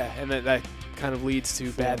 Yeah, and that kind of leads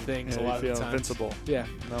to bad things a lot of the times. Invincible. Yeah.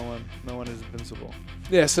 No one is invincible.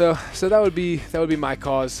 Yeah, so that would be my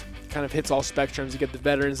cause. Kind of hits all spectrums. You get the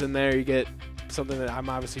veterans in there. You get something that I'm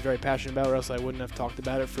obviously very passionate about, or else I wouldn't have talked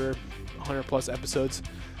about it for 100 plus episodes.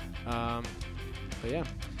 But yeah.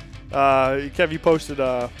 Kev, you posted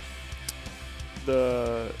the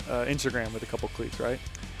Instagram with a couple cleats, right?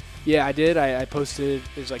 Yeah, I did. I posted.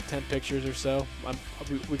 There's like 10 pictures or so.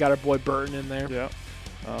 We got our boy Burton in there. Yeah.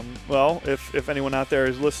 Well, if anyone out there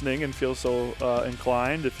is listening and feels so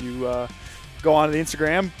inclined, if you go on to the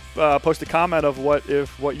Instagram, post a comment of what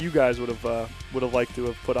you guys would have liked to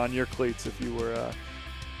have put on your cleats if you were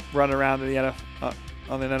running around in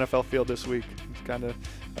on an NFL field this week. Kind of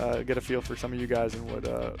get a feel for some of you guys and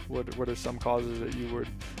what are some causes that you would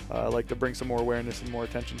like to bring some more awareness and more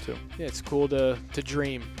attention to. Yeah, it's cool to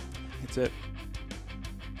dream. That's it.